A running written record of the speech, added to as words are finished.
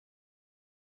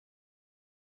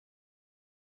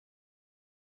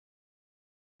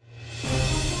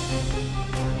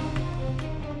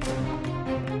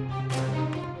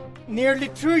Nearly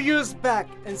 2 years back,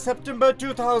 in September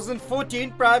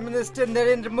 2014, Prime Minister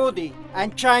Narendra Modi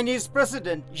and Chinese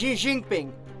President Xi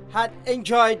Jinping had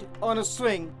enjoyed on a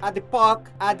swing at the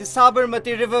park at the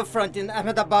Sabarmati riverfront in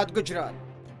Ahmedabad, Gujarat.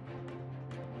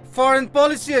 Foreign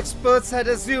policy experts had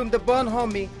assumed the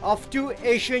bonhomie of two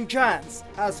Asian giants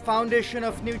as foundation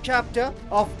of new chapter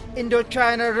of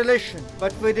Indo-China relation,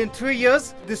 but within 3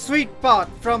 years, the sweet part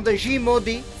from the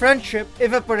Xi-Modi friendship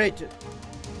evaporated.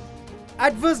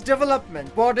 Adverse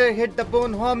development border hit the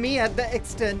bonhomie at the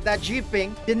extent that Xi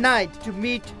Jinping denied to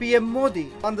meet PM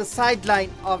Modi on the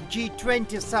sideline of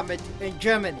G20 summit in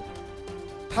Germany.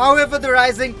 However, the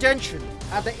rising tension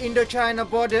at the Indo-China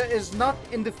border is not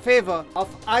in the favor of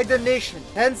either nation.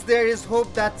 Hence, there is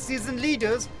hope that seasoned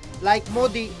leaders like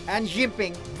Modi and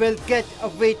Jinping will get a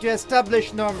way to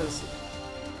establish normalcy.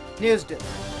 NYOOOZ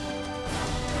TV.